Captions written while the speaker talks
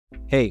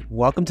Hey,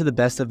 welcome to the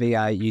Best of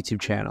AI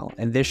YouTube channel.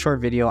 In this short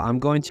video, I'm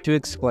going to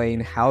explain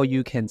how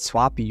you can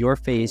swap your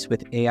face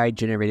with AI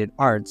generated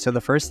art. So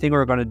the first thing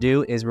we're going to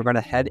do is we're going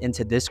to head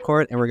into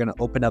Discord and we're going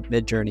to open up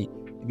Midjourney.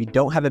 If you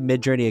don't have a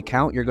Midjourney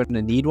account, you're going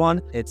to need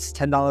one. It's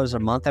 $10 a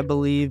month, I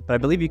believe, but I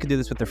believe you can do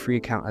this with a free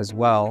account as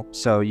well.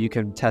 So you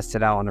can test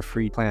it out on a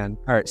free plan.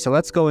 All right, so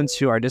let's go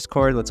into our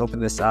Discord. Let's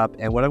open this up.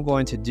 And what I'm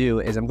going to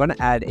do is I'm going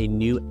to add a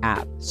new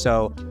app.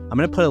 So I'm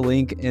going to put a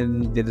link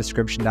in the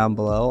description down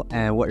below.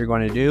 And what you're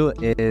going to do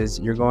is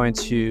you're going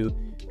to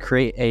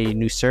create a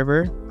new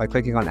server by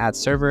clicking on add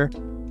server.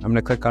 I'm going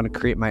to click on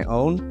create my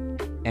own.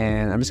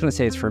 And I'm just going to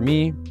say it's for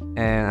me.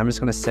 And I'm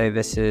just going to say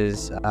this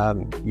is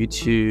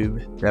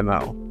YouTube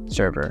demo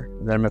server.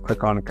 Then I'm going to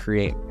click on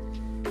create.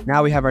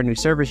 Now we have our new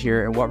server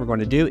here. And what we're going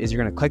to do is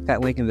you're going to click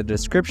that link in the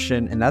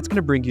description. And that's going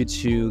to bring you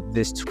to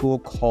this tool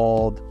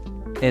called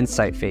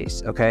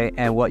InSwapper. Okay.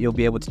 And what you'll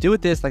be able to do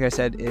with this, like I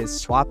said, is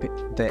swap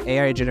the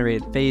AI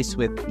generated face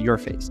with your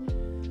face.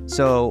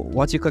 So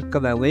once you click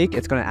on that link,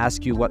 it's going to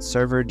ask you what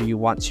server do you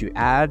want to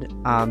add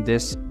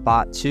this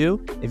bot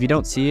to. If you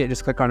don't see it,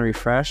 just click on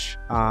refresh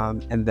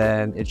and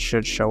then it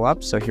should show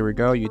up. So here we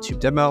go, YouTube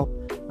demo.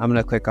 I'm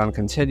going to click on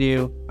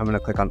continue. I'm going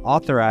to click on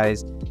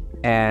authorize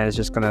and it's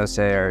just going to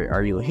say,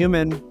 are you a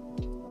human?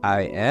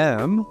 I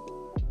am.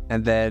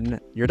 And then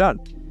you're done.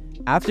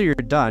 After you're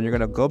done, you're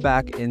going to go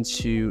back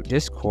into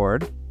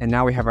Discord. And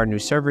now we have our new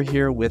server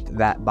here with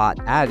that bot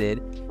added.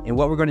 And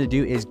what we're going to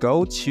do is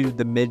go to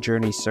the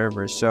Midjourney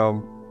server. So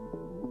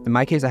in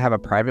my case, I have a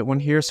private one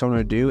here. So what I'm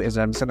going to do is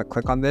I'm just going to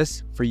click on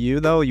this. For you,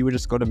 though, you would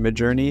just go to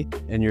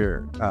Midjourney in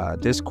your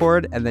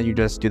Discord, and then you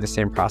just do the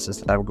same process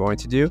that I'm going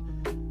to do.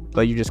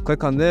 But you just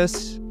click on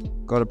this,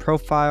 go to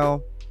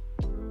profile,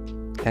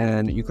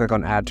 and you click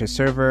on add to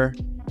server.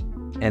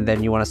 And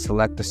then you want to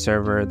select the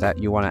server that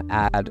you want to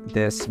add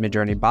this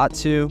Midjourney bot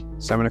to.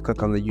 So I'm going to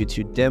click on the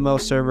YouTube demo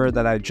server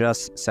that I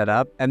just set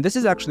up. And this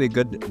is actually a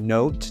good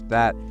note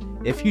that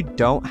if you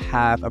don't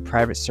have a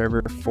private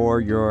server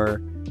for your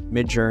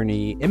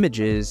Midjourney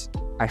images,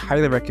 I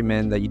highly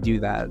recommend that you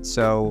do that.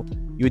 So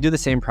you would do the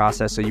same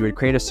process. So you would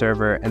create a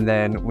server, and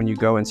then when you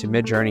go into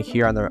Midjourney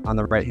here on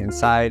the right-hand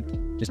side,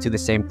 just do the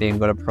same thing,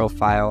 go to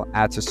profile,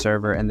 add to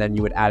server, and then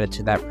you would add it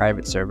to that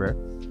private server.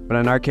 But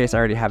in our case, I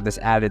already have this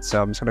added,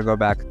 so I'm just going to go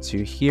back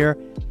to here.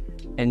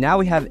 And now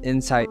we have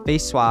inside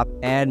Faceswap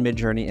and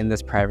Midjourney in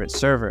this private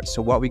server.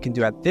 So what we can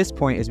do at this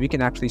point is we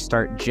can actually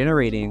start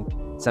generating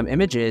some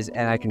images,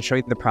 and I can show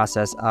you the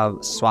process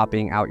of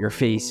swapping out your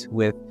face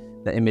with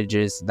the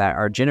images that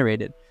are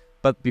generated.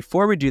 But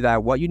before we do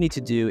that, what you need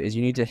to do is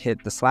you need to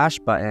hit the slash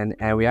button,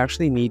 and we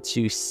actually need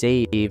to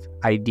save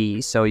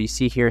ID. So you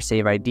see here,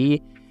 save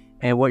ID.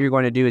 And what you're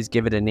going to do is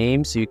give it a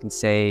name. So you can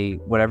say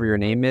whatever your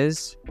name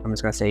is. I'm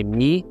just going to say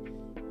me.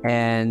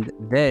 And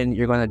then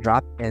you're going to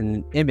drop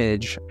an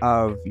image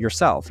of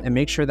yourself and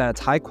make sure that it's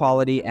high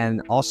quality,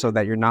 and also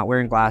that you're not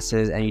wearing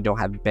glasses and you don't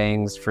have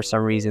bangs. For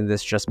some reason,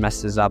 this just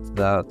messes up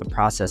the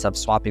process of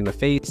swapping the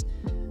face.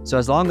 So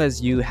as long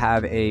as you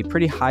have a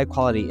pretty high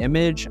quality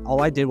image,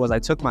 all I did was I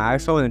took my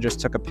iPhone and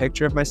just took a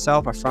picture of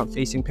myself, a front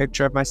facing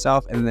picture of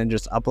myself, and then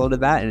just uploaded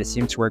that, and it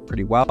seemed to work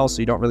pretty well.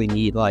 So you don't really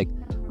need like,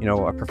 you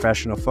know, a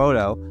professional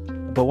photo.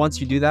 But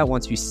once you do that,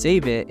 once you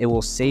save it, it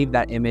will save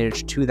that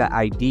image to that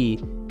ID.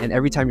 And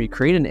every time you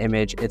create an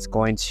image, it's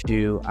going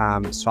to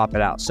swap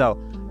it out. So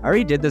I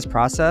already did this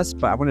process,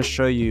 but I want to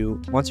show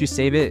you, once you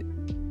save it,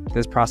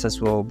 this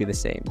process will be the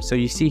same. So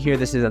you see here,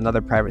 this is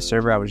another private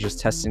server I was just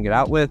testing it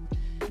out with.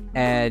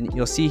 And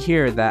you'll see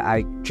here that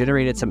I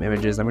generated some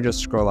images. Let me just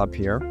scroll up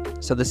here.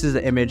 So this is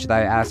the image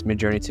that I asked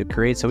Midjourney to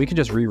create. So we can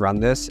just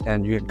rerun this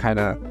and you can kind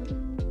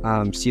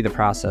of see the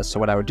process. So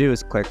what I would do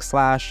is click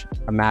slash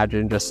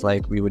imagine, just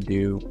like we would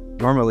do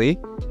normally.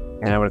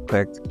 And I would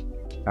click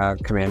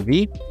Command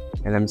V,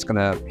 and I'm just going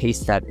to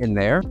paste that in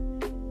there.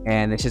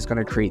 And it's just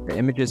going to create the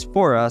images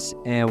for us.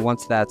 And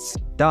once that's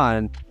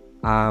done,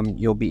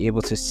 you'll be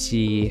able to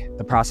see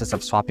the process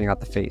of swapping out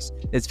the face.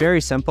 It's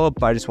very simple,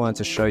 but I just wanted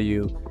to show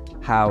you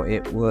how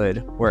it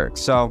would work.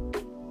 So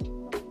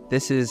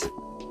this is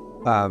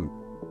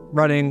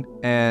running,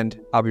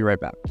 and I'll be right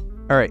back.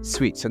 All right,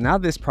 sweet. So now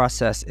this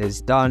process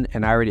is done,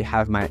 and I already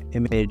have my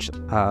image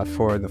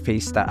for the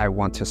face that I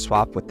want to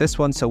swap with this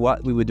one. So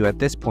what we would do at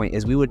this point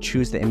is we would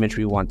choose the image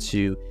we want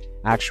to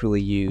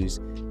actually use.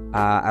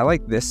 I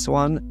like this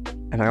one,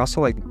 and I also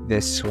like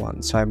this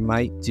one. So I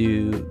might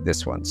do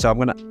this one. So I'm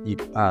going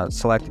to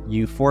select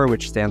U4,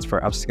 which stands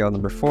for upscale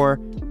number 4,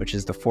 which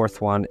is the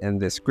 4th one in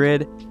this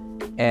grid.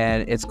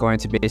 And it's going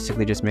to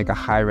basically just make a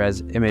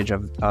high-res image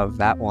of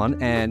that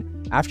one.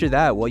 And after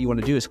that, what you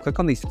want to do is click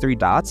on these 3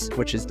 dots,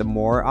 which is the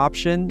more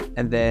option,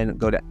 and then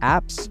go to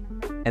apps,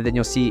 and then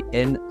you'll see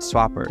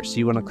InSwapper. So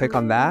you want to click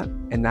on that,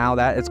 and now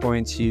that is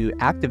going to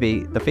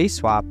activate the face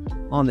swap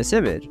on this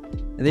image.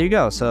 And there you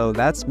go. So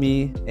that's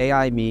me,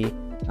 AI me,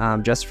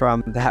 just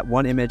from that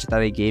one image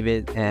that I gave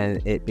it,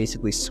 and it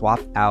basically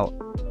swapped out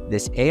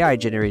this AI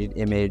generated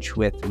image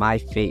with my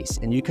face.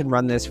 And you can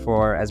run this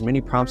for as many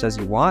prompts as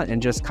you want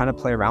and just kind of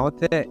play around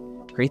with it,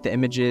 create the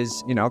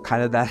images, you know,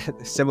 kind of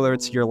that similar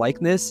to your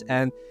likeness,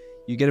 and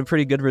you get a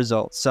pretty good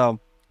result. So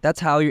that's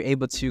how you're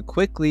able to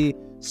quickly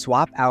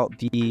swap out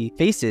the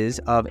faces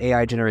of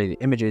AI generated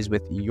images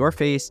with your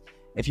face.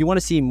 If you want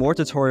to see more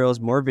tutorials,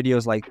 more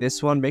videos like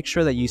this one, make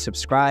sure that you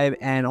subscribe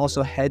and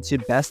also head to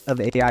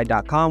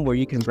bestofai.com where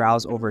you can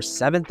browse over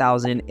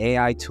 7,000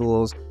 AI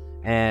tools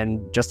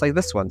and just like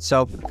this one.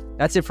 So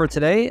that's it for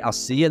today. I'll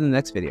see you in the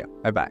next video.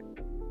 Bye-bye.